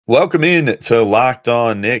Welcome in to Locked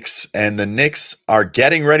On Knicks, and the Knicks are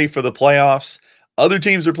getting ready for the playoffs. Other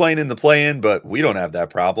teams are playing in the play-in, but we don't have that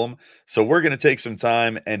problem. So we're going to take some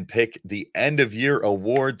time and pick the end-of-year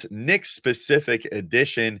awards, Knicks-specific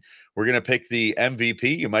edition. We're going to pick the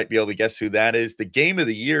MVP. You might be able to guess who that is. The Game of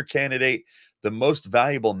the Year candidate, the most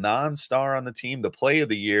valuable non-star on the team, the Play of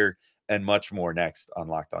the Year, and much more next on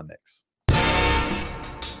Locked On Knicks.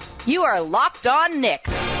 You are Locked On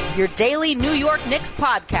Knicks, your daily New York Knicks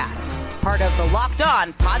podcast, part of the Locked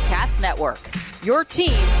On Podcast Network, your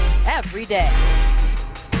team every day.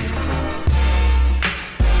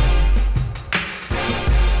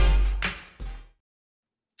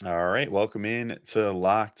 All right, welcome in to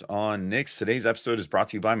Locked On Knicks. Today's episode is brought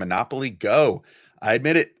to you by Monopoly Go. I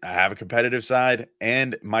admit it, I have a competitive side,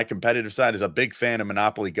 and my competitive side is a big fan of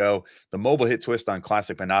Monopoly Go, the mobile hit twist on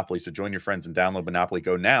classic Monopoly. So join your friends and download Monopoly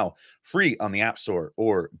Go now, free on the App Store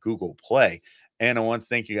or Google Play. And I want to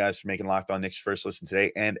thank you guys for making Locked On Knicks first listen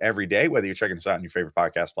today and every day, whether you're checking us out on your favorite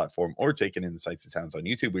podcast platform or taking in the sights and sounds on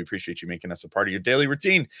YouTube. We appreciate you making us a part of your daily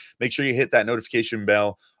routine. Make sure you hit that notification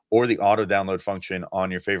bell or the auto download function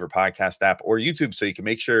on your favorite podcast app or YouTube so you can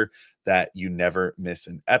make sure that you never miss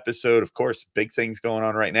an episode. Of course, big things going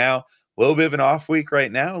on right now. A little bit of an off week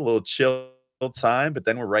right now, a little chill time, but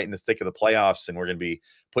then we're right in the thick of the playoffs, and we're going to be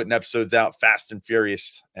putting episodes out fast and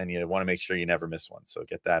furious, and you want to make sure you never miss one. So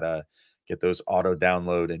get those auto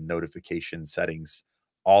download and notification settings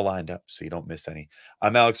all lined up so you don't miss any.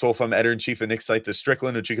 I'm Alex Wolf. I'm editor-in-chief of Knicks site, The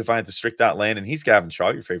Strickland, which you can find at thestrick.land. And he's Gavin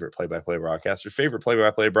Shaw, your favorite play-by-play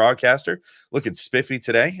broadcaster, looking spiffy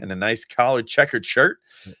today in a nice collared checkered shirt.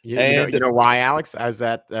 You know why, Alex? I was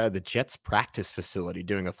at the Jets practice facility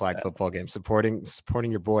doing a flag football game, supporting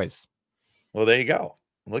your boys. Well, there you go.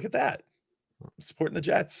 Look at that. Supporting the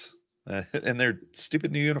Jets. And their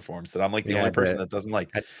stupid new uniforms that I'm like the only person that doesn't like.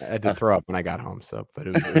 I did throw up when I got home, so but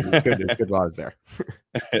it was good. It was good while I was there.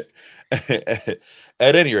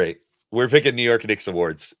 At any rate, we're picking New York Knicks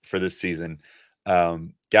awards for this season.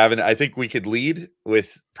 Gavin, I think we could lead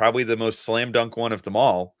with probably the most slam dunk one of them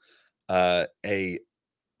all, a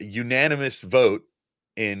unanimous vote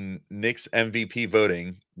in Knicks MVP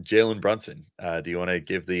voting, Jalen Brunson. Do you want to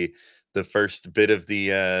give the first bit of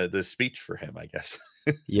the speech for him, I guess?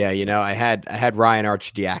 Yeah, I had Ryan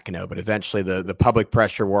Arcidiacono, but eventually the public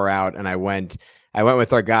pressure wore out, and I went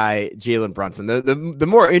with our guy Jalen Brunson. The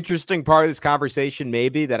more interesting part of this conversation,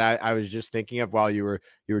 maybe that I was just thinking of while you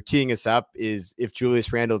were teeing us up, is if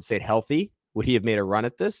Julius Randle had stayed healthy, would he have made a run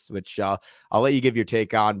at this? Which I'll let you give your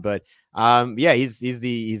take on. But yeah, he's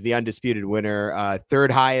the undisputed winner. Third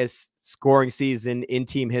highest scoring season in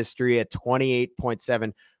team history at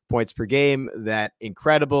 28.7 points per game. That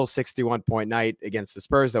incredible 61-point night against the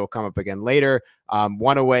Spurs that will come up again later.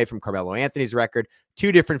 One away from Carmelo Anthony's record.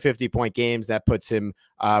 Two different 50-point games. That puts him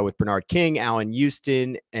with Bernard King, Allen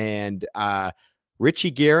Houston, and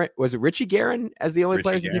Richie Guerin. Was it Richie Guerin as the only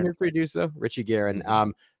players who didn't produce so? Richie Guerin.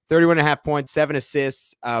 31.5 points, 7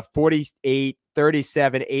 assists, 48,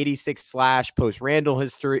 37, 86 slash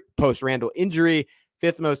post-Randle injury.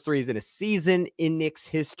 Fifth most threes in a season in Knicks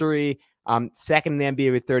history. Second in the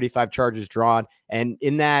NBA with 35 charges drawn. And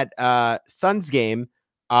in that Suns game,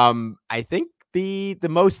 I think the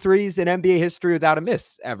most threes in NBA history without a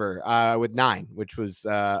miss ever, with 9, which was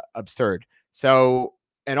absurd. So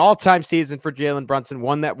an all-time season for Jalen Brunson,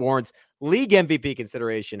 one that warrants league MVP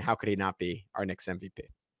consideration. How could he not be our Knicks MVP?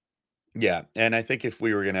 Yeah, and I think if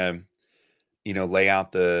we were going to, lay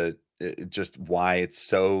out just why it's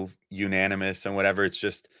so unanimous and whatever, it's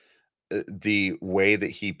just the way that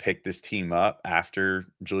he picked this team up after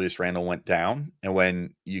Julius Randle went down, and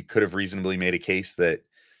when you could have reasonably made a case that,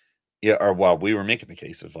 we were making the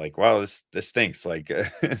case of like, wow, this stinks. Like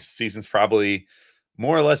season's probably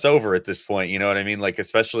more or less over at this point. You know what I mean? Like,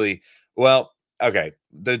 especially, okay,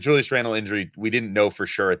 the Julius Randle injury, we didn't know for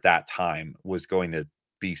sure at that time was going to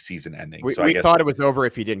be season ending. We I guess thought it was over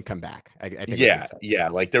if he didn't come back. I think yeah.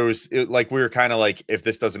 Like there was, we were kind of like, if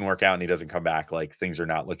this doesn't work out and he doesn't come back, like things are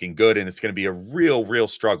not looking good, and it's going to be a real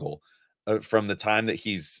struggle from the time that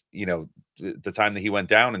he's, the time that he went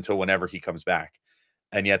down until whenever he comes back.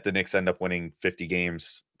 And yet the Knicks end up winning 50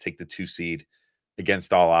 games, take the 2 seed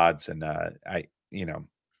against all odds. And you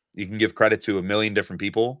can give credit to a million different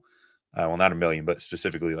people. Well, not a million, but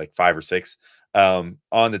specifically like 5 or 6 on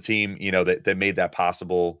the team, that made that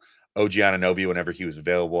possible. OG Anunoby, whenever he was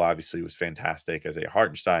available, obviously was fantastic. Isaiah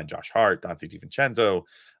Hartenstein, Josh Hart, Dante DiVincenzo,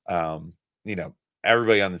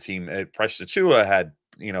 everybody on the team. Precious Achiuwa had,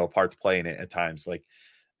 a part to play in it at times. Like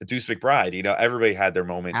Deuce McBride, everybody had their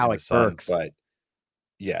moment. Alex Burks. But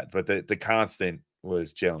yeah, but the constant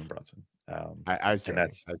was Jalen Brunson. I was And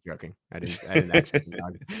joking. I was joking. I didn't actually.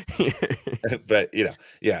 but yeah.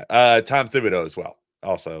 Tom Thibodeau as well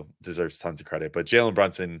also deserves tons of credit. But Jalen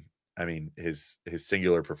Brunson, I mean, his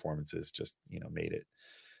singular performances just made it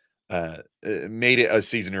a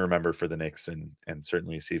season to remember for the Knicks, and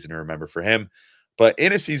certainly a season to remember for him. But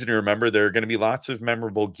in a season to remember, there are going to be lots of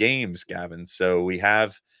memorable games, Gavin. So we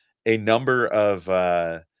have a number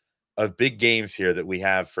of big games here that we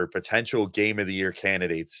have for potential game of the year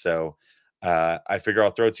candidates. So I figure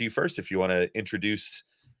I'll throw it to you first if you want to introduce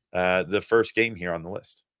the first game here on the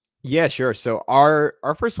list. Yeah, sure. So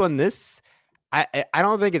our first one, I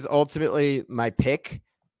don't think it's ultimately my pick,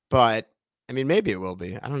 but I mean maybe it will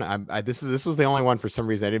be. I don't know. This was the only one for some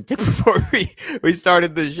reason I didn't pick before we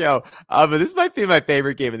started the show. But this might be my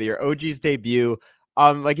favorite game of the year. OG's debut.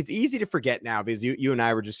 Like it's easy to forget now because you and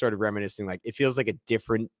I were just sort of reminiscing. Like it feels like a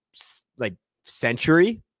different like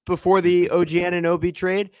century before the OG Anunoby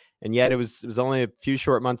trade, and yet it was only a few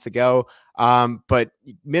short months ago. But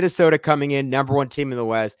Minnesota coming in #1 team in the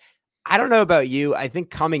West. I don't know about you. I think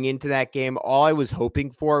coming into that game, all I was hoping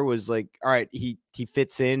for was like, all right, he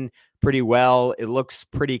fits in pretty well. It looks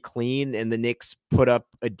pretty clean, and the Knicks put up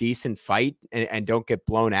a decent fight and don't get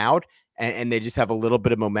blown out. And they just have a little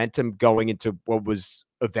bit of momentum going into what was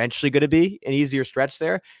eventually going to be an easier stretch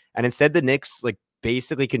there. And instead, the Knicks like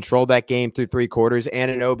basically controlled that game through 3 quarters.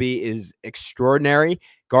 Anunoby is extraordinary,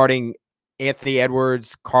 guarding Anthony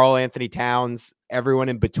Edwards, Karl Anthony Towns, everyone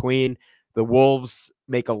in between. The Wolves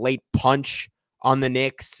make a late punch on the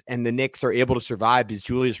Knicks, and the Knicks are able to survive because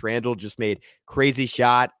Julius Randle just made crazy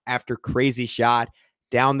shot after crazy shot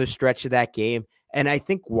down the stretch of that game. And I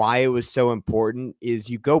think why it was so important is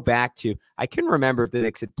you go back to, I can remember if the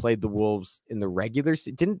Knicks had played the Wolves in the regular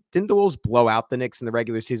season. Didn't the Wolves blow out the Knicks in the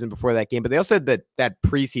regular season before that game? But they also had that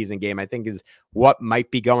preseason game, I think, is what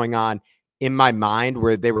might be going on in my mind,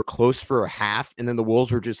 where they were close for a half, and then the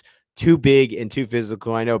Wolves were just too big and too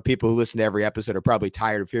physical. I know people who listen to every episode are probably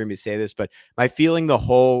tired of hearing me say this, but my feeling the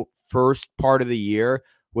whole first part of the year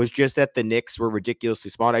was just that the Knicks were ridiculously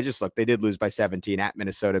small. I just looked, they did lose by 17 at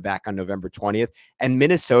Minnesota back on November 20th. And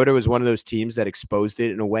Minnesota was one of those teams that exposed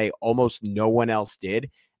it in a way almost no one else did.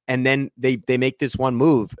 And then they make this one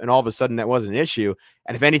move, and all of a sudden that wasn't an issue.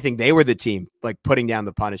 And if anything, they were the team like putting down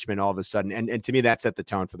the punishment all of a sudden. And to me, that set the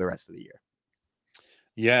tone for the rest of the year.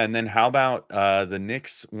 Yeah, and then how about the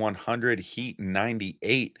Knicks 100 Heat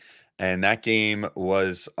 98? And that game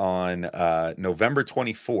was on November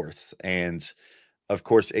 24th. And of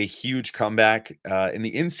course, a huge comeback in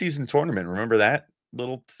the in-season tournament. Remember that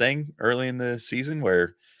little thing early in the season where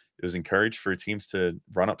it was encouraged for teams to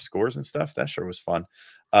run up scores and stuff? That sure was fun.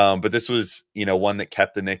 But this was, one that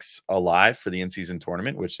kept the Knicks alive for the in-season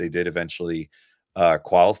tournament, which they did eventually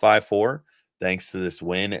qualify for, thanks to this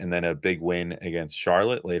win, and then a big win against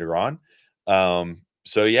Charlotte later on.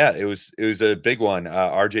 So yeah, it was a big one.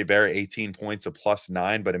 RJ Barrett, 18 points, a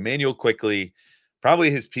 +9, but Emmanuel Quickly,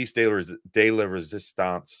 probably his piece de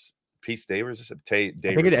resistance. Piece de resistance. I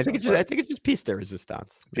think it's just piece de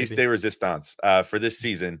resistance. Piece de resistance for this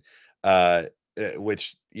season,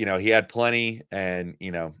 which he had plenty, and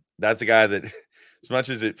that's a guy that, as much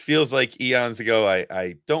as it feels like eons ago,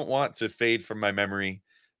 I don't want to fade from my memory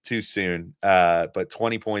too soon. But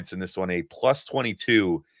 20 points in this one, a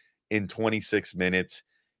 +22 in 26 minutes.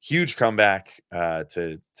 Huge comeback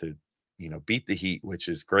to beat the Heat, which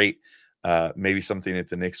is great. Maybe something that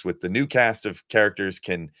the Knicks, with the new cast of characters,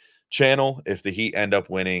 can channel if the Heat end up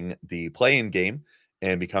winning the play-in game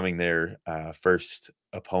and becoming their first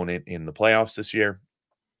opponent in the playoffs this year.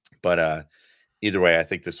 But either way, I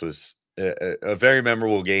think this was a very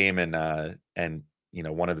memorable game, and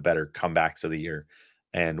one of the better comebacks of the year,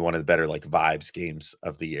 and one of the better like vibes games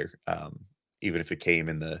of the year, even if it came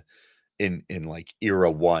in like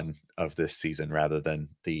era 1 of this season rather than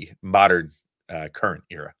the modern current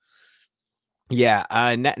era.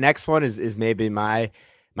 Yeah. Next one is maybe my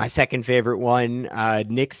second favorite one.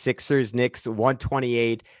 Knicks Sixers. Knicks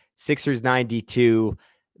 128, Sixers 92.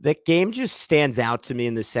 That game just stands out to me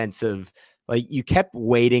in the sense of, like, you kept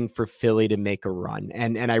waiting for Philly to make a run.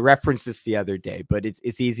 And I referenced this the other day, but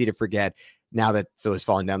it's easy to forget now that Philly's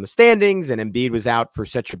falling down the standings and Embiid was out for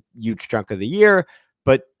such a huge chunk of the year.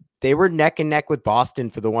 But they were neck and neck with Boston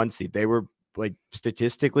for the 1 seed. They were, like,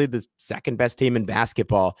 statistically the second best team in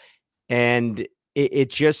basketball. And it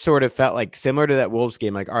just sort of felt like, similar to that Wolves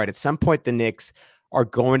game, like, all right, at some point the Knicks are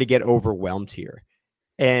going to get overwhelmed here.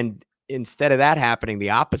 And instead of that happening, the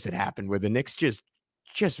opposite happened, where the Knicks just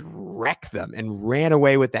wrecked them and ran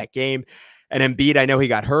away with that game. And Embiid, I know he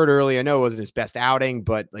got hurt early. I know it wasn't his best outing,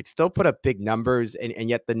 but like still put up big numbers. And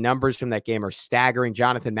yet the numbers from that game are staggering.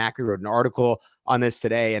 Jonathan Macri wrote an article on this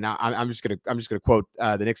today, and I'm just gonna quote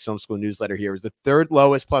the Knicks Film School newsletter here. It was the third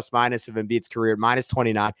lowest plus minus of Embiid's career,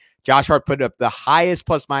 -29. Josh Hart put up the highest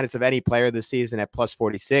plus minus of any player this season at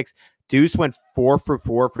 +46. Deuce went 4 for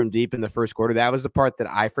 4 from deep in the first quarter. That was the part that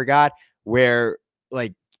I forgot, where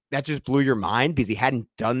like that just blew your mind because he hadn't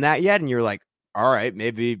done that yet, and you're like, all right,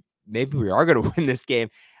 maybe we are going to win this game.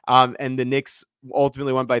 And the Knicks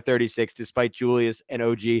ultimately won by 36, despite Julius and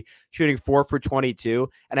OG shooting 4 for 22.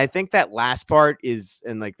 And I think that last part is,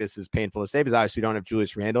 and like this is painful to say because obviously we don't have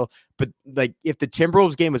Julius Randle, but like if the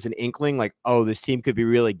Timberwolves game was an inkling, like, oh, this team could be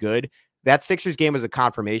really good, that Sixers game was a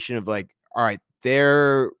confirmation of like, all right,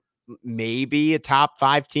 they're maybe a top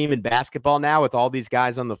 5 team in basketball now with all these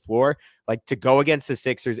guys on the floor. Like to go against the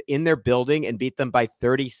Sixers in their building and beat them by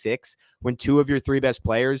 36 when 2 of your 3 best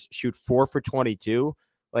players shoot 4 for 22,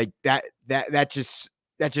 like that just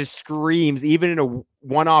screams, even in a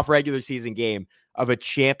one-off regular season game, of a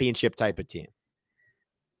championship type of team.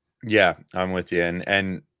 Yeah, I'm with you.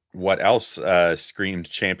 And what else screamed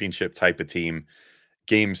championship type of team?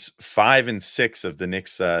 Games 5 and 6 of the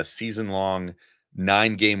Knicks season-long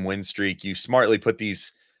 9-game win streak. You smartly put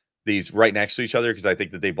these right next to each other because I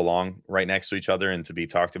think that they belong right next to each other and to be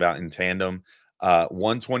talked about in tandem.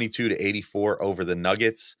 122-84 over the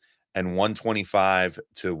Nuggets and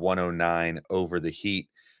 125-109 over the Heat.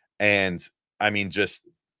 And I mean, just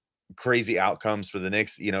crazy outcomes for the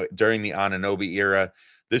Knicks. You know, during the Anunoby era,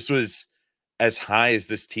 this was as high as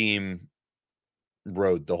this team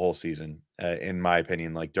rode the whole season, in my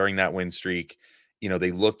opinion. Like during that win streak, you know,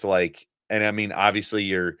 they looked like, and I mean, obviously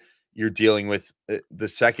you're dealing with the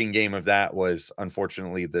second game of that was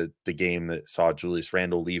unfortunately the game that saw Julius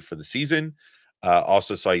Randle leave for the season.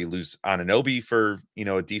 Also saw you lose Anunoby for, you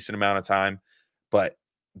know, a decent amount of time. But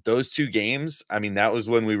those 2 games, I mean, that was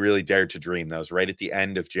when we really dared to dream. That was right at the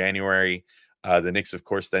end of January. The Knicks, of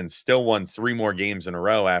course, then still won 3 more games in a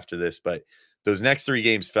row after this. But those next 3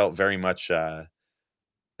 games felt very much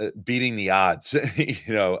beating the odds, you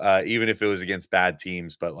know, even if it was against bad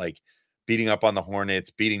teams, but like beating up on the Hornets,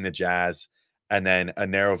 beating the Jazz, and then a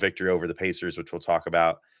narrow victory over the Pacers, which we'll talk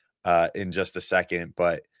about in just a second.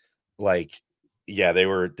 But like, yeah, they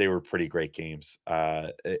were pretty great games,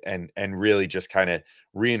 and really just kind of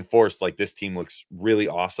reinforced like this team looks really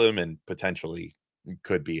awesome and potentially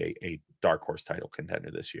could be a dark horse title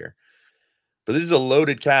contender this year. But this is a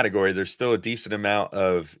loaded category. There's still a decent amount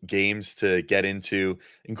of games to get into,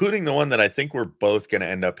 including the one that I think we're both going to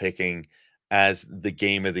end up picking as the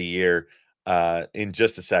game of the year. In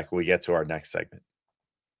just a sec, we get to our next segment.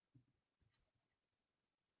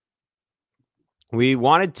 We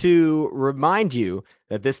wanted to remind you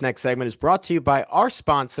that this next segment is brought to you by our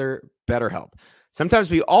sponsor, BetterHelp.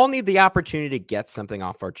 Sometimes we all need the opportunity to get something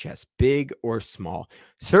off our chest, big or small.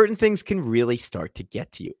 Certain things can really start to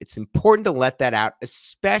get to you. It's important to let that out,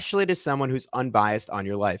 especially to someone who's unbiased on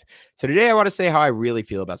your life. So today I want to say how I really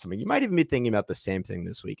feel about something. You might even be thinking about the same thing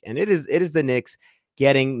this week, and it is the Knicks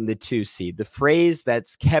getting the 2 seed. The phrase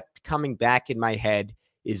that's kept coming back in my head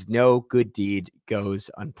is no good deed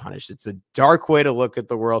goes unpunished. It's a dark way to look at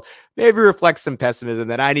the world, maybe reflects some pessimism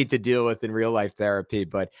that I need to deal with in real life therapy,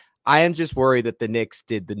 but I am just worried that the Knicks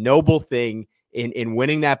did the noble thing in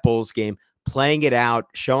winning that Bulls game, playing it out,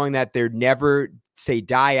 showing that they're never say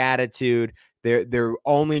die attitude. They're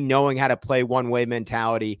only knowing how to play one-way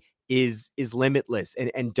mentality is limitless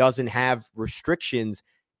and doesn't have restrictions.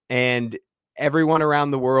 And everyone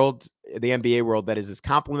around the world, the NBA world that is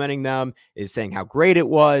complimenting them, is saying how great it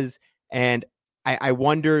was. And I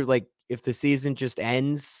wonder, like, if the season just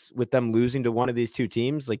ends with them losing to one of these 2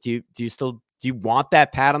 teams, like, do you want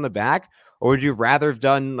that pat on the back, or would you rather have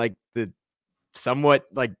done like the somewhat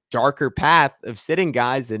like darker path of sitting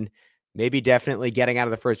guys and maybe definitely getting out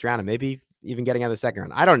of the first round and maybe even getting out of the second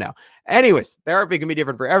round? I don't know. Anyways, therapy can be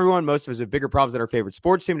different for everyone. Most of us have bigger problems than our favorite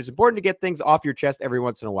sports team. It's important to get things off your chest every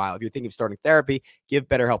once in a while. If you're thinking of starting therapy, give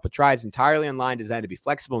BetterHelp a try. It's entirely online, designed to be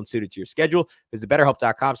flexible and suited to your schedule. Visit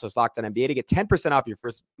BetterHelp.com/LockedOnNBA to get 10% off your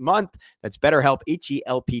first month. That's BetterHelp,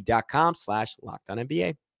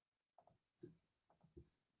 HELP.com/LockedOnNBA.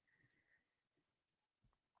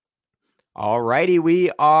 All righty, we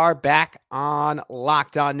are back on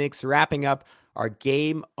Locked On Knicks, wrapping up our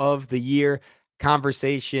game of the year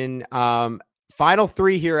conversation. Final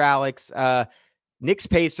 3 here, Alex. Knicks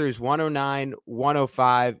Pacers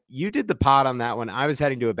 109-105. You did the pod on that one. I was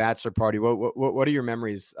heading to a bachelor party. What are your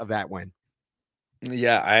memories of that win?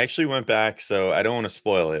 Yeah, I actually went back, so I don't want to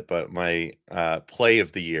spoil it, but my play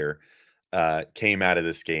of the year came out of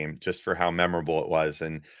this game just for how memorable it was.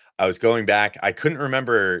 And I was going back. I couldn't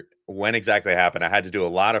remember when exactly it happened. I had to do a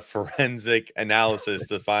lot of forensic analysis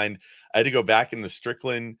to find. I had to go back in the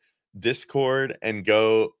Strickland Discord and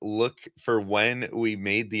go look for when we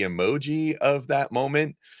made the emoji of that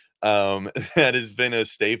moment. That has been a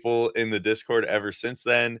staple in the Discord ever since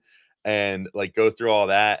then, and like go through all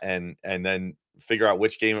that and then figure out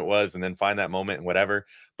which game it was and then find that moment and whatever.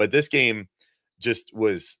 But this game just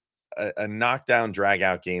was a knockdown drag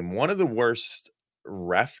out game, one of the worst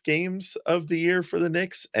ref games of the year for the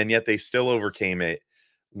Knicks, and yet they still overcame it,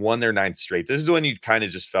 won their ninth straight. This is when you kind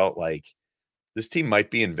of just felt like this team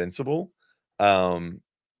might be invincible.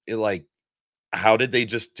 Like, how did they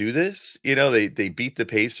just do this? You know, they beat the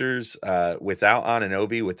Pacers without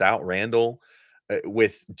Anunoby, without Randall,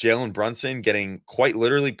 with Jalen Brunson getting quite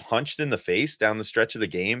literally punched in the face down the stretch of the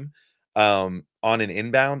game on an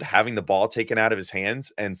inbound, having the ball taken out of his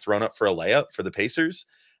hands and thrown up for a layup for the Pacers.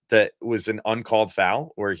 That was an uncalled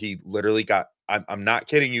foul where he literally got, I'm not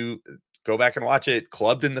kidding you, go back and watch it,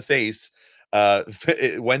 clubbed in the face.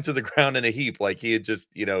 It went to the ground in a heap, like he had just,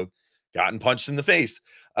 you know, gotten punched in the face.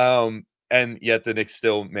 And yet the Knicks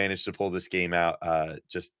still managed to pull this game out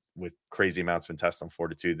just with crazy amounts of intestinal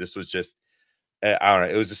fortitude. This was just, I don't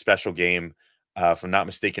know, it was a special game. If I'm not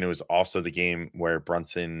mistaken, it was also the game where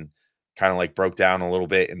Brunson kind of like broke down a little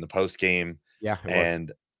bit in the post game. Yeah,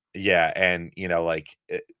 and yeah, and you know, like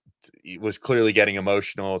it was clearly getting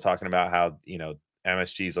emotional, talking about how, you know,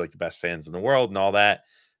 MSG is like the best fans in the world and all that.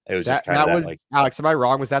 It was just kind of that, was, like, Alex, am I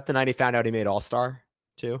wrong? Was that the night he found out he made All-Star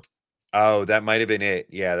too? oh, that might have been it.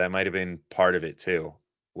 Yeah, that might have been part of it too,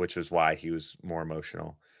 which was why he was more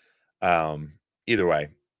emotional. Either way,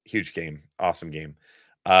 huge game, awesome game.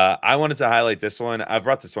 I wanted to highlight this one. I've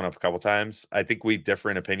brought this one up a couple times. I think we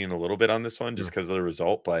differ in opinion a little bit on this one just because of the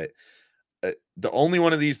result, but the only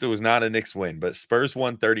one of these that was not a Knicks win, but Spurs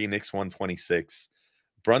 130, Knicks 126.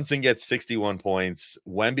 Brunson gets 61 points.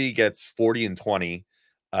 Wemby gets 40 and 20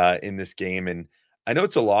 in this game. And I know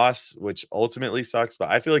it's a loss, which ultimately sucks, but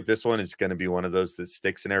I feel like this one is going to be one of those that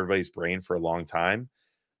sticks in everybody's brain for a long time.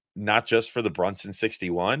 Not just for the Brunson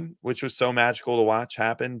 61, which was so magical to watch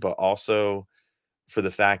happen, but also for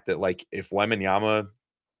the fact that, like, if Wembanyama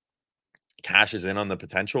cashes in on the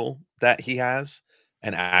potential that he has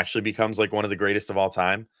and actually becomes like one of the greatest of all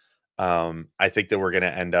time, I think that we're going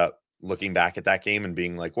to end up looking back at that game and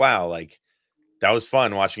being like, wow, like that was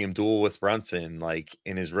fun watching him duel with Brunson, like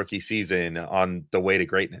in his rookie season on the way to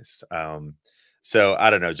greatness. So I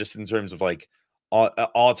don't know, just in terms of like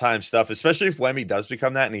all-time stuff, especially if Wemby does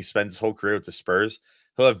become that and he spends his whole career with the Spurs,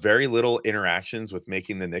 he'll have very little interactions with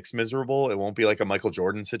making the Knicks miserable. It won't be like a Michael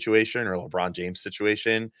Jordan situation or a LeBron James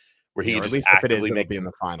situation where he just actively it'll be in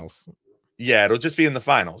the finals. Yeah, it'll just be in the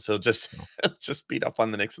finals. He'll just just beat up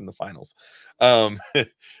on the Knicks in the finals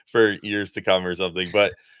for years to come or something.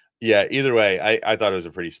 But yeah, either way, I thought it was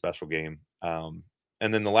a pretty special game. And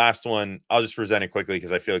then the last one, I'll just present it quickly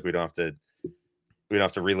because I feel like we don't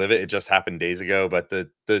have to relive it. It just happened days ago. But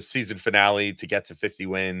the season finale to get to 50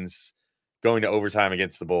 wins, going to overtime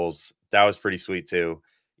against the Bulls, that was pretty sweet too.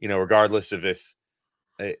 You know, regardless of if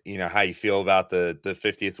you know how you feel about the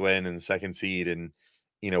 50th win and the second seed and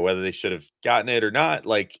you know whether they should have gotten it or not,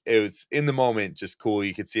 like it was in the moment just cool.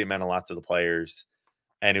 You could see it meant a lot to the players,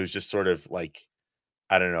 and it was just sort of like,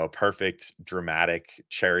 I don't know, a perfect dramatic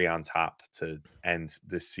cherry on top to end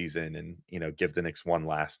this season and, you know, give the Knicks one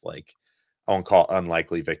last, like, I won't call it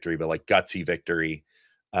unlikely victory, but like gutsy victory.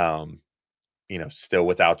 You know, still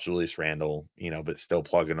without Julius Randle, you know, but still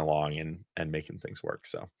plugging along and making things work.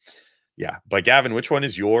 So yeah. But Gavin, which one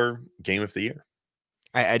is your game of the year?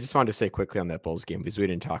 I just wanted to say quickly on that Bulls game because we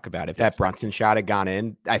didn't talk about it. If that Brunson shot had gone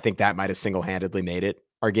in, I think that might have single-handedly made it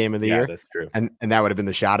our game of the year. That's true. And that would have been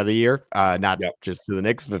the shot of the year, not just for the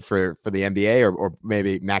Knicks, but for the NBA or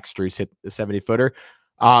maybe Max Strus hit the 70-footer.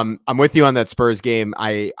 I'm with you on that Spurs game.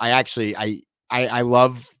 I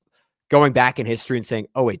love going back in history and saying,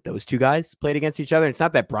 oh wait, those two guys played against each other. It's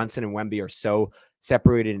not that Brunson and Wemby are so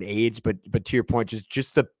separated in age, but to your point,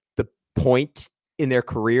 just the point in their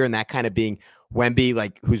career and that kind of being Wemby,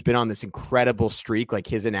 like who's been on this incredible streak, like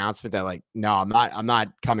his announcement that like, no, I'm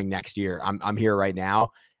not coming next year. I'm here right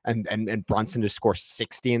now. And Brunson to score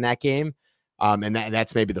 60 in that game. And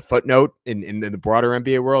that's maybe the footnote in the broader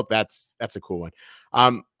NBA world. That's a cool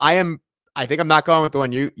one. I think I'm not going with the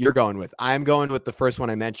one you're going with. I'm going with the first one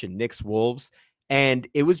I mentioned, Knicks Wolves. And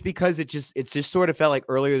it was because it just sort of felt like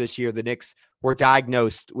earlier this year, the Knicks were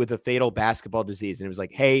diagnosed with a fatal basketball disease. And it was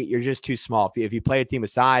like, hey, you're just too small. If you play a team of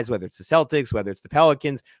size, whether it's the Celtics, whether it's the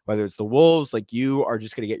Pelicans, whether it's the Wolves, like you are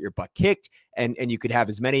just going to get your butt kicked. And you could have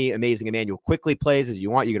as many amazing Emmanuel Quickly plays as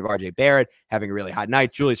you want. You could have RJ Barrett having a really hot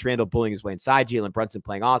night, Julius Randle bullying his way inside, Jalen Brunson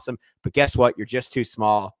playing awesome. But guess what? You're just too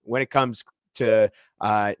small. When it comes to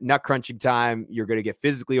nut crunching time, you're going to get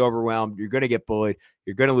physically overwhelmed. You're going to get bullied.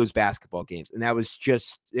 You're going to lose basketball games. And that was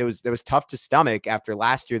just, it was tough to stomach after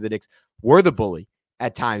last year. The Knicks were the bully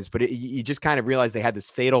at times, but you just kind of realized they had this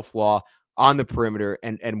fatal flaw on the perimeter,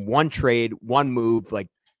 and one trade, one move, like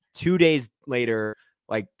 2 days later,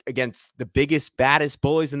 like against the biggest, baddest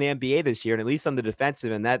bullies in the NBA this year, and at least on the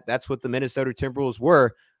defensive, and that's what the Minnesota Timberwolves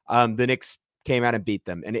were. The Knicks came out and beat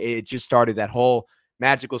them, and it just started that whole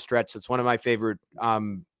magical stretch. It's one of my favorite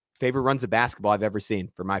runs of basketball I've ever seen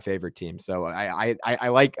for my favorite team. So I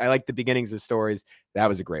like the beginnings of stories. That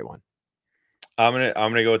was a great one. I'm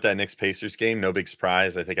gonna go with that Knicks Pacers game. No big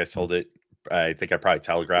surprise. I think I sold it. I think I probably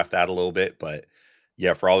telegraphed that a little bit, but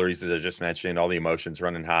yeah, for all the reasons I just mentioned, all the emotions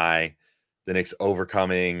running high, the Knicks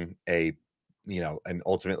overcoming an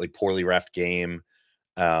ultimately poorly reffed game.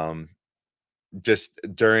 Just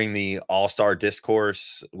during the All-Star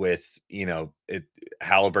discourse with,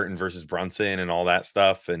 Halliburton versus Brunson and all that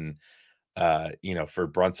stuff. And, for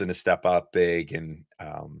Brunson to step up big and,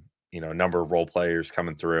 a number of role players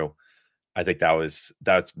coming through. I think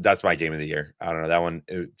that's my game of the year. I don't know. That one,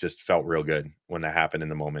 it just felt real good when that happened in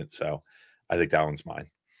the moment. So I think that one's mine.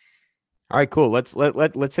 All right, cool. Let's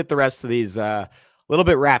hit the rest of these a little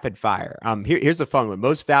bit rapid fire. Here's a fun one.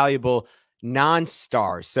 Most valuable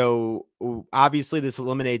non-star. So obviously this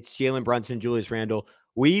eliminates Jalen Brunson, Julius Randle.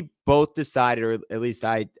 We both decided, or at least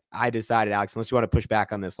I decided, Alex, unless you want to push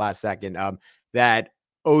back on this last second, that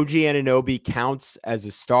OG Anunoby counts as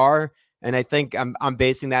a star. And I think I'm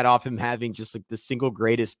basing that off him having just like the single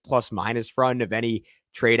greatest plus minus run of any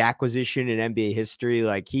trade acquisition in NBA history.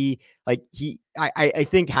 I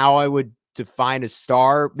think how I would define a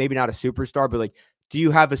star, maybe not a superstar, but like, do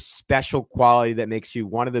you have a special quality that makes you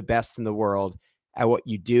one of the best in the world at what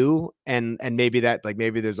you do? And maybe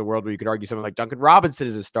there's a world where you could argue someone like Duncan Robinson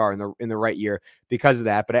is a star in the right year because of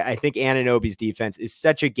that. But I think Anunoby's defense is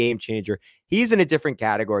such a game changer. He's in a different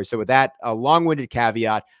category. So with that, a long-winded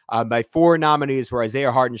caveat, my 4 nominees were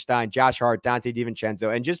Isaiah Hartenstein, Josh Hart, Dante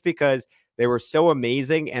DiVincenzo. And just because they were so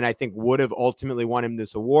amazing and I think would have ultimately won him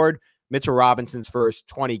this award, Mitchell Robinson's first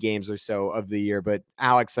 20 games or so of the year. But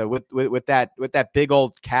Alex, with that big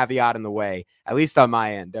old caveat in the way, at least on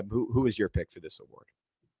my end, who is your pick for this award?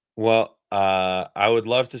 Well, I would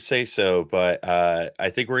love to say so, but I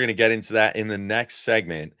think we're going to get into that in the next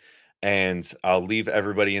segment, and I'll leave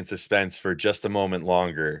everybody in suspense for just a moment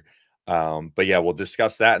longer. But yeah, we'll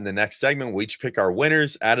discuss that in the next segment. We each pick our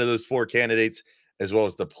winners out of those 4 candidates, as well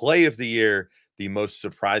as the play of the year, the most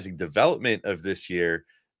surprising development of this year,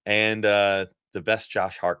 and the best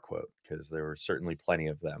Josh Hart quote, because there were certainly plenty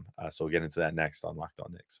of them. So we'll get into that next on Locked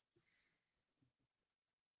On Knicks.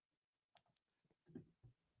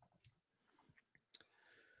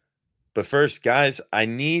 But first, guys, I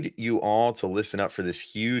need you all to listen up for this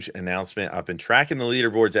huge announcement. I've been tracking the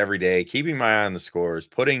leaderboards every day, keeping my eye on the scores,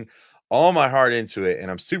 putting all my heart into it, and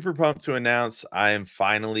I'm super pumped to announce I am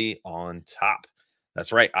finally on top.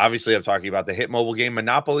 That's right. Obviously, I'm talking about the hit mobile game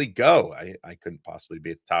Monopoly Go. I couldn't possibly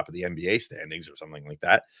be at the top of the NBA standings or something like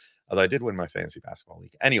that, although I did win my fantasy basketball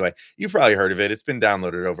league. Anyway, you've probably heard of it. It's been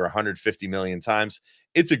downloaded over 150 million times.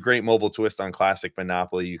 It's a great mobile twist on classic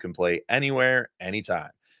Monopoly. You can play anywhere,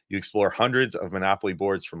 anytime. You explore hundreds of Monopoly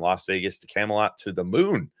boards from Las Vegas to Camelot to the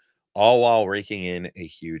moon, all while raking in a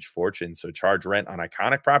huge fortune. So charge rent on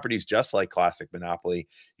iconic properties just like classic Monopoly.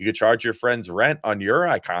 You could charge your friends rent on your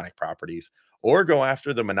iconic properties, or go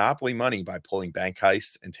after the Monopoly money by pulling bank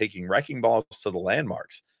heists and taking wrecking balls to the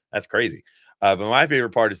landmarks. That's crazy. But my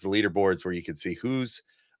favorite part is the leaderboards, where you can see who's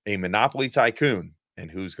a Monopoly tycoon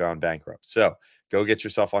and who's gone bankrupt. So go get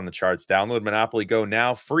yourself on the charts. Download Monopoly Go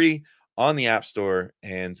now, free on the App Store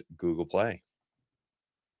and Google Play.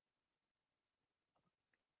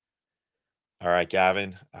 All right,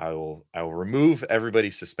 Gavin, I will remove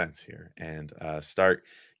everybody's suspense here and start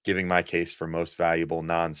giving my case for most valuable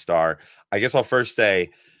non-star. I guess I'll first say,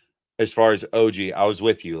 as far as OG, I was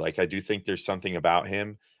with you. Like, I do think there's something about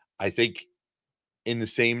him. I think in the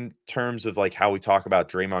same terms of like how we talk about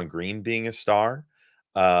Draymond Green being a star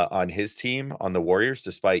on his team on the Warriors,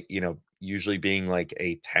 despite, usually being like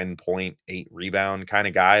a 10.8 rebound kind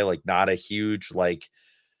of guy, like not a huge, like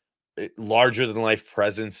larger than life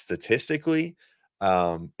presence statistically.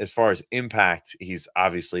 As far as impact, he's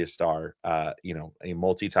obviously a star, a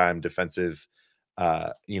multi-time defensive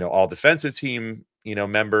all defensive team,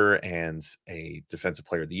 member and a defensive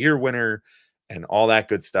player of the year winner and all that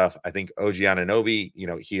good stuff. I think OG Anunoby,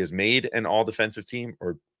 he has made an all defensive team,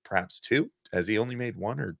 or perhaps two. Has he only made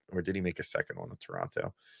one, or did he make a second one with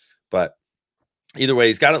Toronto? But either way,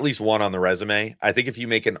 he's got at least one on the resume. I think if you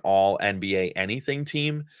make an all NBA anything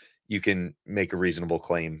team, you can make a reasonable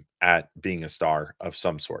claim at being a star of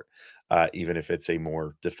some sort, even if it's a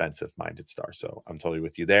more defensive minded star. So I'm totally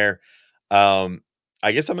with you there.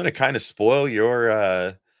 I guess I'm going to kind of spoil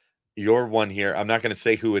your one here. I'm not going to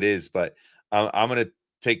say who it is, but I'm going to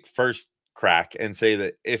take first crack and say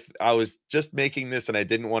that if I was just making this and I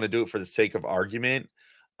didn't want to do it for the sake of argument,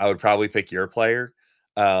 I would probably pick your player.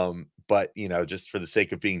 But just for the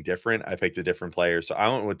sake of being different, I picked a different player. So I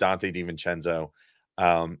went with Dante DiVincenzo.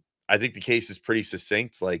 I think the case is pretty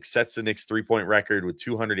succinct. Like, sets the Knicks 3-point record with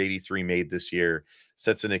 283 made this year.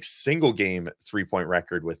 Sets the Knicks single game 3-point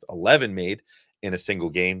record with 11 made in a single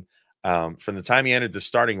game. From the time he entered the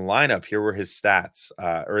starting lineup, here were his stats,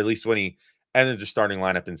 or at least when he entered the starting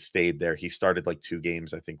lineup and stayed there. He started like 2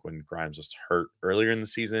 games, I think, when Grimes was hurt earlier in the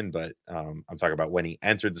season. But I'm talking about when he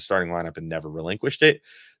entered the starting lineup and never relinquished it.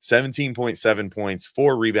 17.7 points,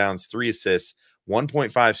 4 rebounds, 3 assists,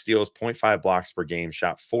 1.5 steals, 0.5 blocks per game,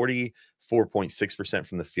 shot 44.6%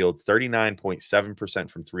 from the field, 39.7%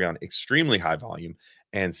 from 3 on extremely high volume,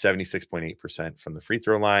 and 76.8% from the free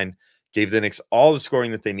throw line. Gave the Knicks all the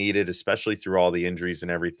scoring that they needed, especially through all the injuries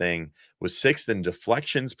and everything. Was 6th in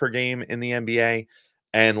deflections per game in the NBA.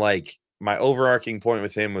 And like, my overarching point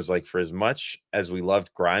with him was, like, for as much as we loved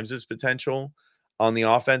Grimes's potential on the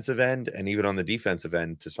offensive end and even on the defensive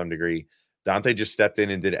end to some degree, Dante just stepped in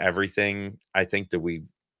and did everything I think that we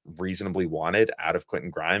reasonably wanted out of Quentin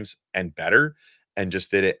Grimes and better, and just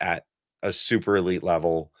did it at a super elite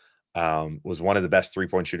level. Was one of the best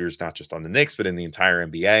 3-point shooters, not just on the Knicks, but in the entire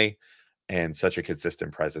NBA, and such a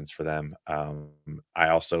consistent presence for them. I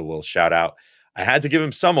also will shout out, I had to give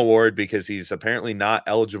him some award because he's apparently not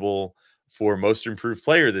eligible for most improved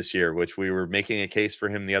player this year, which we were making a case for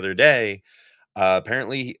him the other day.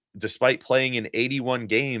 Apparently, despite playing in 81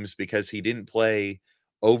 games, because he didn't play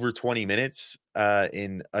over 20 minutes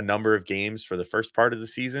in a number of games for the first part of the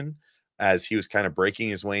season, as he was kind of breaking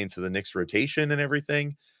his way into the Knicks rotation and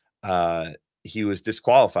everything, he was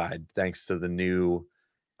disqualified thanks to the new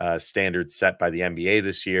standard set by the NBA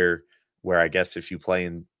this year, where I guess if you play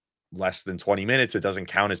in less than 20 minutes, it doesn't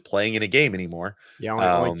count as playing in a game anymore. Yeah,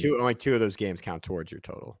 only two of those games count towards your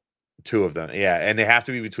total. 2 of them. Yeah. And they have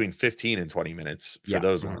to be between 15 and 20 minutes for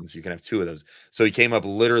those ones. You can have 2 of those. So he came up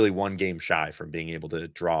literally 1 game shy from being able to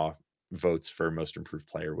draw votes for most improved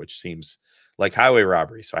player, which seems like highway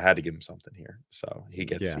robbery. So I had to give him something here. So he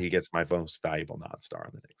gets my most valuable non-star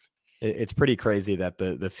on the Knicks. It's pretty crazy that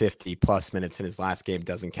the 50 plus minutes in his last game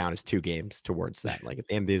doesn't count as 2 games towards that. Like, the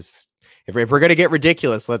NBA is, if we're going to get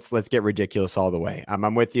ridiculous, let's get ridiculous all the way.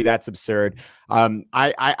 I'm with you. That's absurd. I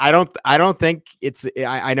don't think it's,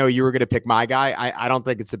 I know you were going to pick my guy. I don't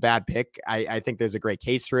think it's a bad pick. I think there's a great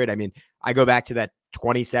case for it. I mean, I go back to that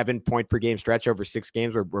 27 point per game stretch over 6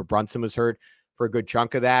 games where Brunson was hurt for a good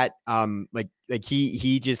chunk of that. Like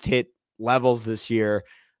he just hit levels this year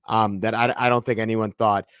that I don't think anyone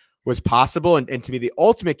thought was possible. And to me, the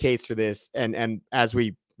ultimate case for this, and as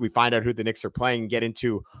we find out who the Knicks are playing and get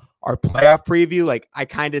into our playoff preview, like, I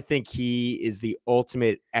kind of think he is the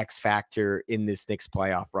ultimate X factor in this Knicks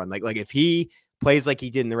playoff run. Like if he plays like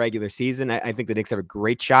he did in the regular season, I think the Knicks have a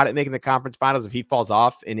great shot at making the conference finals. If he falls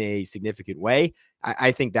off in a significant way,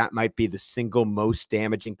 I think that might be the single most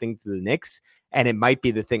damaging thing to the Knicks, and it might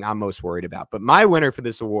be the thing I'm most worried about. But my winner for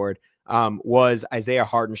this award was Isaiah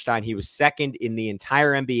Hartenstein. He was 2nd in the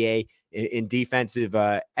entire NBA in defensive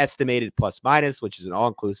estimated plus minus, which is an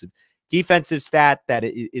all-inclusive defensive stat that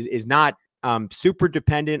is not super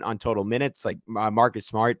dependent on total minutes. Like, Marcus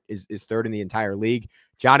Smart is 3rd in the entire league.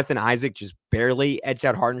 Jonathan Isaac just barely edged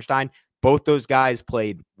out Hartenstein. Both those guys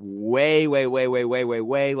played way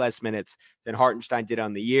less minutes than Hartenstein did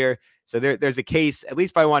on the year. So there's a case, at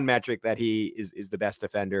least by one metric, that he is the best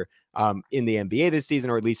defender in the NBA this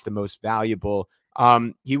season, or at least the most valuable.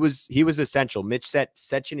 He was essential. Mitch set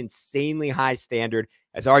such an insanely high standard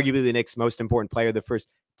as arguably the Knicks' most important player the first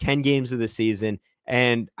 10 games of the season.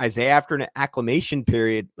 And Isaiah, after an acclimation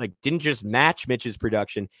period, like, didn't just match Mitch's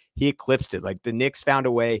production, he eclipsed it. Like, the Knicks found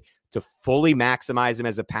a way to fully maximize him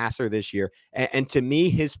as a passer this year. And to me,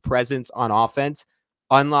 his presence on offense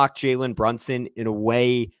unlocked Jalen Brunson in a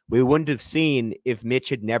way we wouldn't have seen if Mitch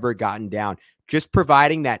had never gotten down. Just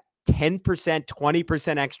providing that 10%,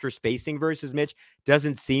 20% extra spacing versus Mitch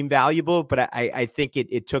doesn't seem valuable, but I think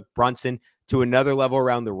it took Brunson to another level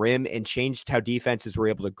around the rim and changed how defenses were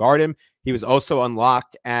able to guard him. He was also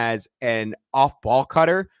unlocked as an off-ball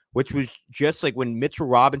cutter, which was just like when Mitchell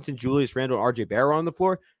Robinson, Julius Randle, and RJ Barrett were on the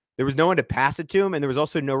floor. There was no one to pass it to him, and there was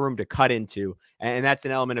also no room to cut into. And that's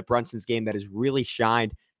an element of Brunson's game that has really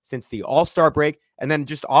shined since the All-Star break. And then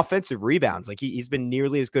just offensive rebounds. Like he's been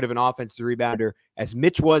nearly as good of an offensive rebounder as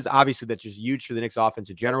Mitch was. Obviously, that's just huge for the Knicks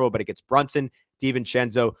offense in general, but it gets Brunson,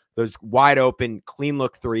 DiVincenzo, those wide open, clean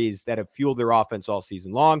look threes that have fueled their offense all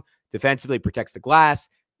season long. Defensively protects the glass,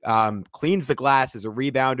 cleans the glass as a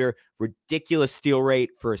rebounder, ridiculous steal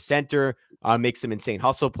rate for a center, makes some insane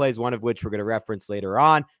hustle plays, one of which we're going to reference later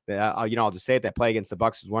on. I'll just say it, that play against the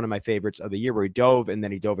Bucks was one of my favorites of the year, where he dove and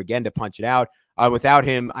then he dove again to punch it out. Without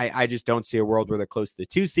him, I just don't see a world where they're close to the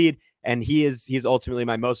 2 seed. And he's ultimately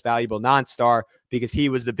my most valuable non-star because he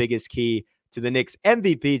was the biggest key to the Knicks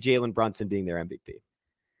MVP, Jalen Brunson being their MVP.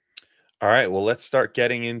 All right, well, let's start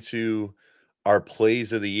getting into our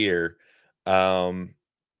plays of the year. I'll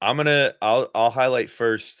highlight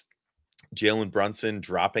first Jalen Brunson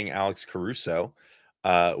dropping Alex Caruso,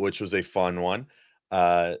 which was a fun one.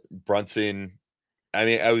 Brunson,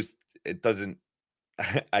 I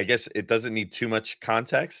guess it doesn't need too much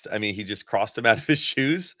context. I mean, he just crossed him out of his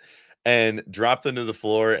shoes and dropped him to the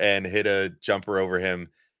floor and hit a jumper over him.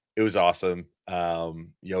 It was awesome.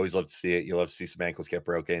 You always love to see it. You love to see some ankles get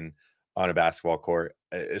broken on a basketball court,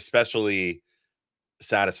 especially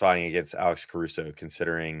satisfying against Alex Caruso,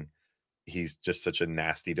 considering he's just such a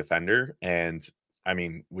nasty defender. And I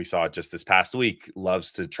mean, we saw it just this past week,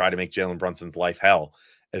 loves to try to make Jalen Brunson's life hell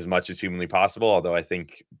as much as humanly possible. Although I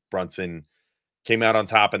think Brunson came out on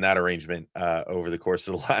top in that arrangement over the course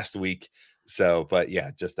of the last week. So, but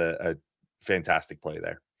yeah, just a fantastic play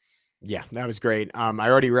there. Yeah, that was great. I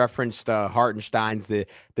already referenced Hartenstein's the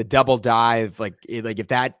double dive. Like if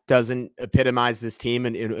that doesn't epitomize this team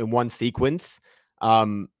in one sequence,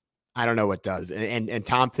 I don't know what does. And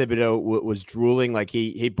Tom Thibodeau was drooling. Like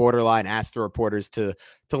he borderline asked the reporters to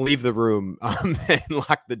leave the room and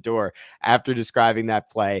lock the door after describing that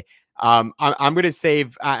play. I'm going to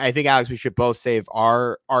save. I think, Alex, we should both save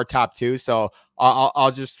our top two. So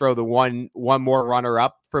I'll just throw the one more runner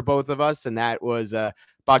up for both of us, and that was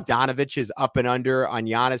Bogdanovich's up and under on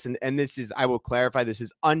Giannis. And this is, I will clarify, this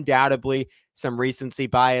is undoubtedly some recency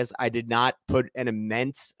bias. I did not put an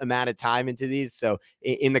immense amount of time into these. So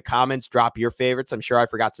in the comments, drop your favorites. I'm sure I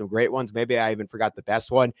forgot some great ones. Maybe I even forgot the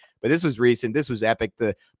best one, but this was recent. This was epic.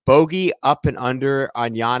 The bogey up and under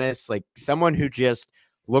on Giannis, like someone who just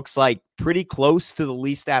looks like pretty close to the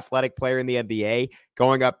least athletic player in the NBA,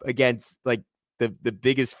 going up against like the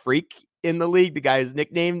biggest freak in the league. The guy is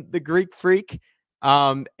nicknamed the Greek Freak.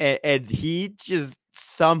 And he just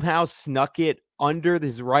somehow snuck it under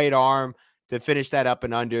his right arm to finish that up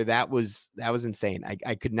and under. That was insane.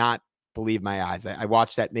 I could not believe my eyes. I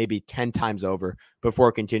watched that maybe 10 times over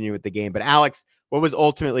before continuing with the game. But Alex, what was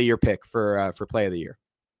ultimately your pick for play of the year?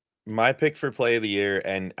 My pick for play of the year,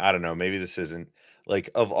 and I don't know, maybe this isn't like,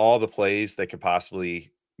 of all the plays that could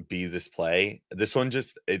possibly be this play, this one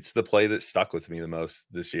it's the play that stuck with me the most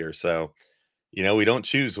this year. So, we don't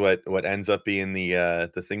choose what ends up being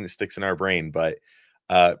the thing that sticks in our brain, but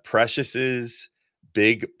Precious's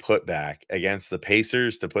big putback against the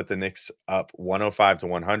Pacers to put the Knicks up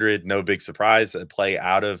 105-100. No big surprise, a play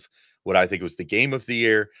out of what I think was the game of the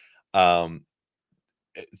year.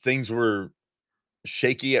 Things were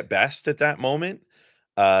shaky at best at that moment.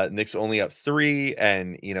 Knicks only up 3,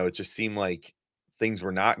 and it just seemed like things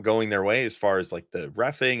were not going their way as far as like the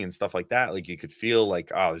reffing and stuff like that. Like you could feel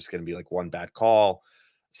like, oh, there's going to be like one bad call,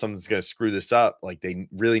 something's going to screw this up. Like they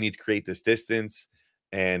really need to create this distance.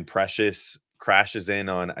 And Precious crashes in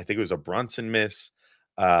on, I think it was a Brunson miss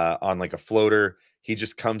on like a floater. He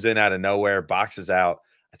just comes in out of nowhere, boxes out.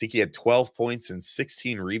 I think he had 12 points and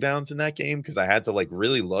 16 rebounds in that game, because I had to like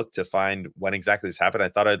really look to find when exactly this happened. I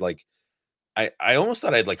thought I almost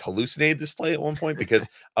thought I'd like hallucinated this play at one point, because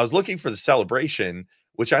I was looking for the celebration,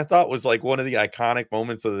 which I thought was like one of the iconic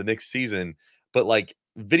moments of the Knicks season, but like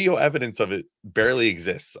video evidence of it barely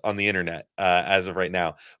exists on the internet as of right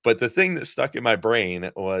now. But the thing that stuck in my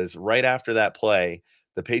brain was right after that play,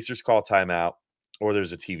 the Pacers call timeout, or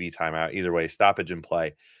there's a TV timeout, either way, stoppage in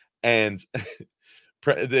play. And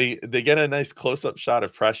they get a nice close-up shot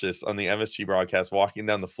of Precious on the MSG broadcast walking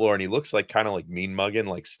down the floor, and he looks like kind of like mean mugging,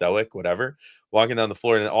 like stoic, whatever, walking down the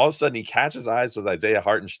floor. And then all of a sudden he catches eyes with Isaiah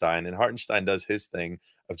Hartenstein, and Hartenstein does his thing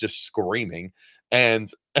of just screaming,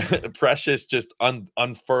 and Precious just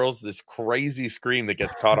unfurls this crazy scream that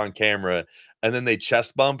gets caught on camera, and then they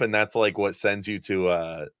chest bump, and that's like what sends you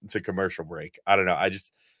to commercial break. I don't know.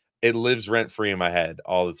 it lives rent free in my head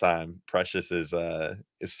all the time. Precious is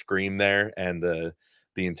scream there, and the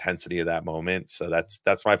intensity of that moment. So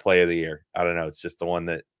that's my play of the year. I don't know. It's just the one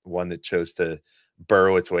that chose to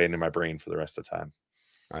burrow its way into my brain for the rest of the time.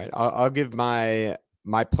 All right, I'll give my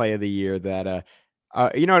play of the year that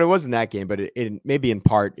you know, it wasn't that game, but it maybe in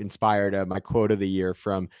part inspired my quote of the year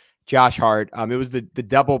from Josh Hart. It was the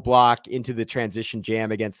double block into the transition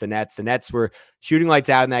jam against the Nets. The Nets were shooting lights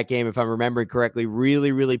out in that game, if I'm remembering correctly,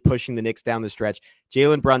 really, really pushing the Knicks down the stretch.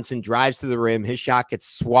 Jalen Brunson drives to the rim. His shot gets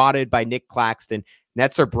swatted by Nick Claxton.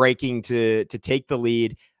 Nets are breaking to take the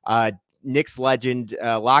lead. Knicks legend,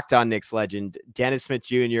 Locked On Knicks legend, Dennis Smith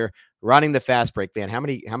Jr. running the fast break. Man, how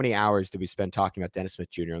many hours did we spend talking about Dennis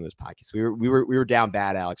Smith Jr. on this podcast? We were down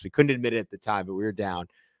bad, Alex. We couldn't admit it at the time, but we were down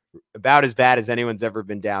about as bad as anyone's ever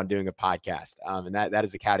been down doing a podcast. And that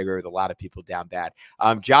is a category with a lot of people down bad.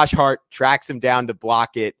 Josh Hart tracks him down to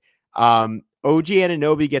block it. OG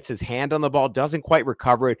Anunoby gets his hand on the ball, doesn't quite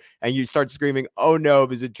recover it, and you start screaming, "Oh no!"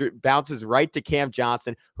 because it bounces right to Cam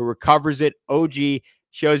Johnson, who recovers it. OG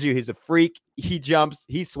shows you he's a freak. He jumps,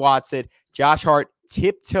 he swats it. Josh Hart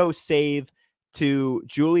tiptoe save to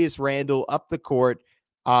Julius Randle up the court.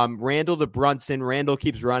 Randle to Brunson. Randle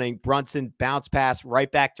keeps running. Brunson bounce pass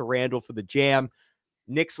right back to Randle for the jam.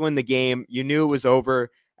 Knicks win the game. You knew it was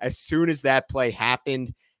over as soon as that play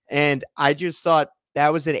happened. And I just thought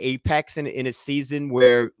that was an apex in a season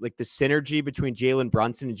where like the synergy between Jalen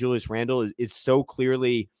Brunson and Julius Randle is so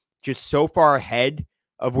clearly just so far ahead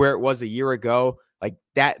of where it was a year ago. Like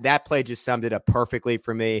that play just summed it up perfectly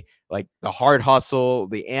for me. Like the hard hustle,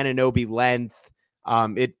 the Anunoby length,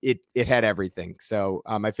 it had everything. So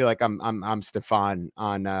I feel like I'm Stefan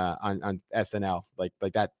on SNL. Like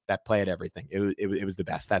that play had everything. It was the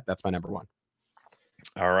best. That's my number one.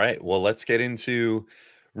 All right. Well, let's get into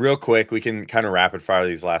real quick. We can kind of rapid fire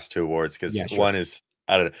these last two awards because one is,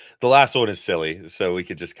 I don't know. The last one is silly, so we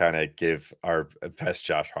could just kind of give our best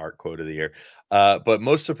Josh Hart quote of the year. But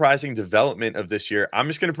most surprising development of this year, I'm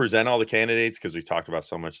just going to present all the candidates because we talked about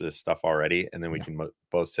so much of this stuff already, and then we can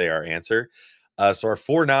both say our answer. So our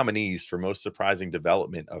four nominees for most surprising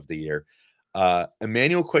development of the year,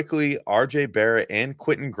 Emmanuel Quickley, RJ Barrett, and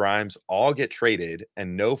Quentin Grimes all get traded,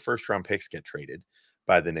 and no first-round picks get traded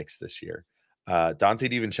by the Knicks this year. Dante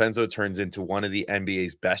DiVincenzo turns into one of the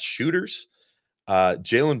NBA's best shooters.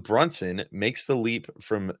 Jalen Brunson makes the leap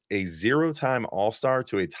from a zero-time All-Star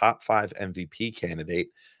to a top 5 MVP candidate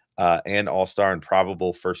and All-Star and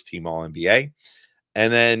probable first-team All-NBA.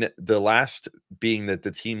 And then the last being that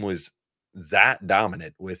the team was that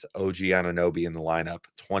dominant with OG Anunoby in the lineup,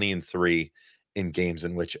 20-3 in games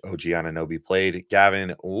in which OG Anunoby played.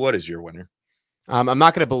 Gavin, what is your winner? I'm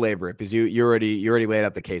not going to belabor it because you already laid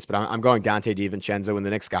out the case, but I'm going Dante DiVincenzo. When the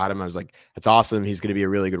Knicks got him, I was like, that's awesome. He's going to be a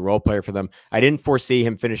really good role player for them. I didn't foresee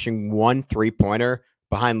him finishing 1 3-pointer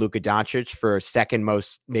behind Luka Doncic for second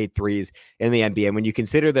most made threes in the NBA. And when you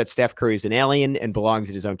consider that Steph Curry is an alien and belongs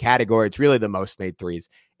in his own category, it's really the most made threes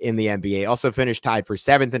in the NBA. Also finished tied for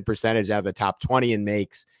 7th in percentage out of the top 20 in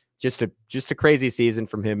makes. Just a crazy season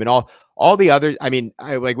from him. And all the others, I mean,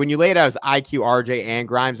 like when you lay it out as IQ, RJ, and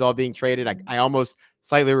Grimes all being traded, I almost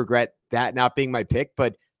slightly regret that not being my pick.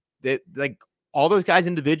 But like all those guys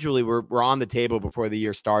individually were on the table before the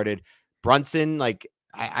year started. Brunson, like,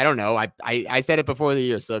 I don't know. I said it before the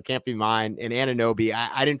year, so it can't be mine. And Anunoby,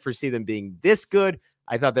 I didn't foresee them being this good.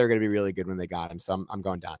 I thought they were going to be really good when they got him. So I'm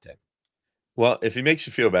going Dante. Well, if it makes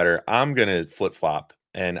you feel better, I'm going to flip-flop.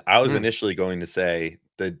 And I was initially going to say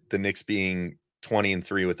the Knicks being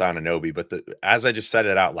 20-3 with Anunoby, but as I just said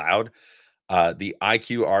it out loud, the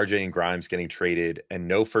IQ, RJ, and Grimes getting traded and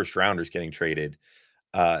no first rounders getting traded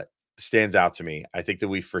stands out to me. I think that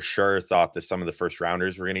we for sure thought that some of the first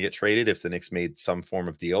rounders were going to get traded if the Knicks made some form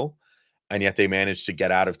of deal, and yet they managed to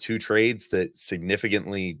get out of 2 trades that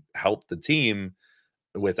significantly helped the team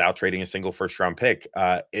without trading a single first round pick.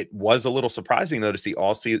 It was a little surprising though to see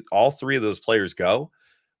all 3 of those players go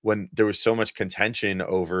when there was so much contention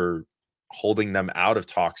over holding them out of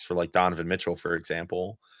talks for like Donovan Mitchell, for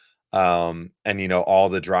example. And, you know, all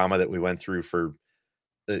the drama that we went through for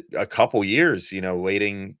a couple years, you know,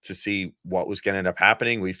 waiting to see what was going to end up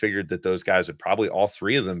happening. We figured that those guys would probably all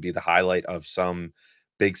 3 of them be the highlight of some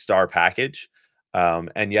big star package.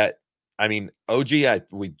 And yet, I mean, OG,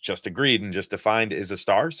 we just agreed and just defined is a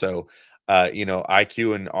star. So, you know,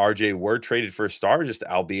 IQ and RJ were traded for a star, just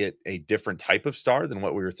albeit a different type of star than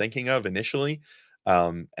what we were thinking of initially.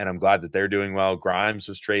 And I'm glad that they're doing well. Grimes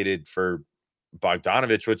was traded for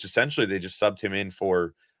Bogdanovich, which essentially they just subbed him in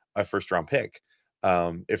for a first round pick,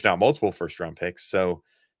 if not multiple first round picks. So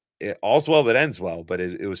all's well that ends well, but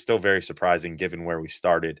it was still very surprising given where we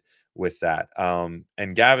started with that.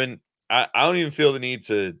 And Gavin, I don't even feel the need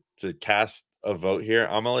to cast a vote here.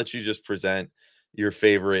 I'm gonna let you just present your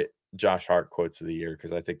favorite Josh Hart quotes of the year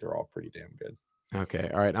because I think they're all pretty damn good. Okay,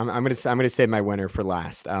 all right. I'm gonna save my winner for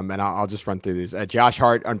last. And I'll just run through these. Josh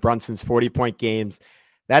Hart on Brunson's 40-point games.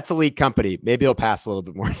 That's elite company. Maybe he'll pass a little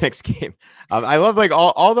bit more next game. I love like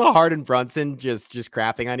all the Hart and Brunson just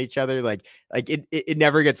crapping on each other. Like it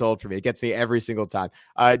never gets old for me. It gets me every single time.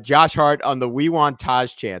 Josh Hart on the "We Want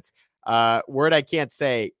Taj" chants. Word I can't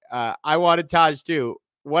say. I wanted Taj too.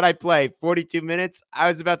 What I play 42 minutes. I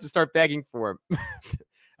was about to start begging for him.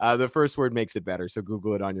 The first word makes it better, so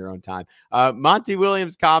Google it on your own time. Monty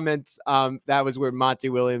Williams comments. That was where Monty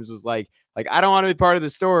Williams was like, I don't want to be part of the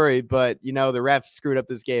story, but the refs screwed up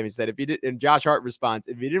this game. He said, if you did, and Josh Hart responds,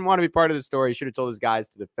 if you didn't want to be part of the story, you should have told his guys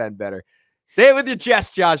to defend better. Say it with your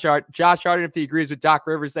chest, Josh Hart. Josh Hart, if he agrees with Doc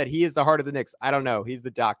Rivers that he is the heart of the Knicks, I don't know. He's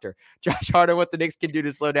the doctor. Josh Hart on what the Knicks can do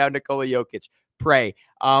to slow down Nikola Jokic. Pray.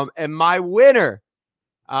 And my winner,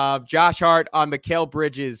 Josh Hart on Mikal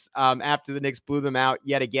Bridges after the Knicks blew them out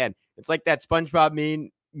yet again. It's like that SpongeBob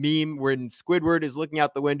meme when Squidward is looking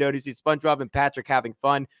out the window and you see SpongeBob and Patrick having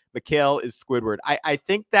fun. Mikal is Squidward. I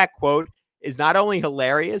think that quote is not only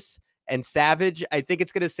hilarious and savage, I think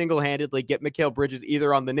it's going to single-handedly get Mikal Bridges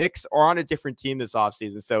either on the Knicks or on a different team this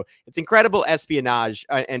offseason. So it's incredible espionage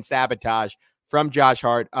and sabotage from Josh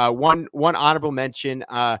Hart. One honorable mention,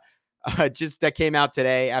 just that came out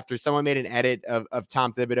today after someone made an edit of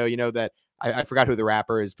Tom Thibodeau. That I forgot who the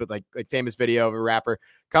rapper is, but like famous video of a rapper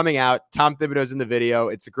coming out. Tom Thibodeau's in the video.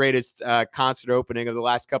 It's the greatest concert opening of the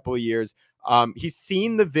last couple of years. He's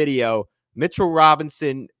seen the video. Mitchell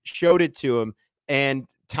Robinson showed it to him, and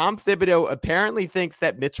Tom Thibodeau apparently thinks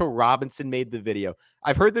that Mitchell Robinson made the video.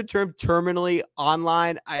 I've heard the term terminally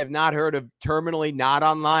online. I have not heard of terminally not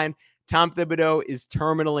online. Tom Thibodeau is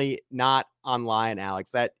terminally not online,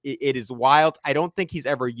 Alex. That it is wild. I don't think he's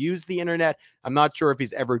ever used the internet. I'm not sure if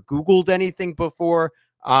he's ever Googled anything before.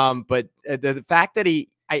 But the fact that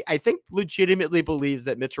I think legitimately believes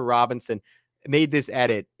that Mitchell Robinson made this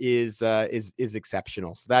edit is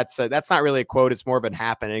exceptional. So that's not really a quote. It's more of an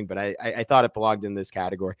happening, but I thought it belonged in this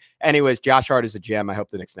category. Anyways, Josh Hart is a gem. I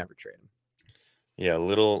hope the Knicks never trade him. Yeah,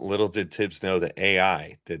 little did Tibbs know that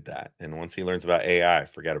AI did that. And once he learns about AI,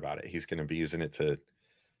 forget about it. He's going to be using it to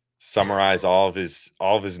summarize all of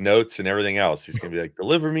his notes and everything else. He's going to be like,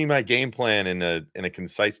 deliver me my game plan in a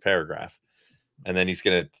concise paragraph. And then he's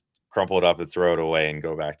going to crumple it up and throw it away and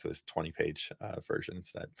go back to his 20-page version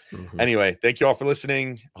instead. Anyway, thank you all for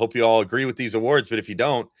listening. Hope you all agree with these awards. But if you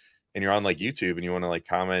don't, and you're on like YouTube and you want to like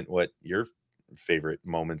comment what your favorite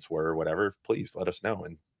moments were or whatever, please let us know.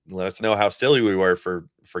 And let us know how silly we were for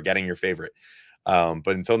forgetting your favorite. But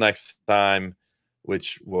until next time,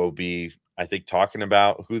 which will be, I think, talking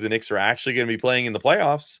about who the Knicks are actually going to be playing in the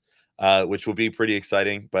playoffs, which will be pretty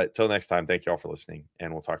exciting. But till next time, thank you all for listening,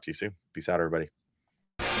 and we'll talk to you soon. Peace out, everybody.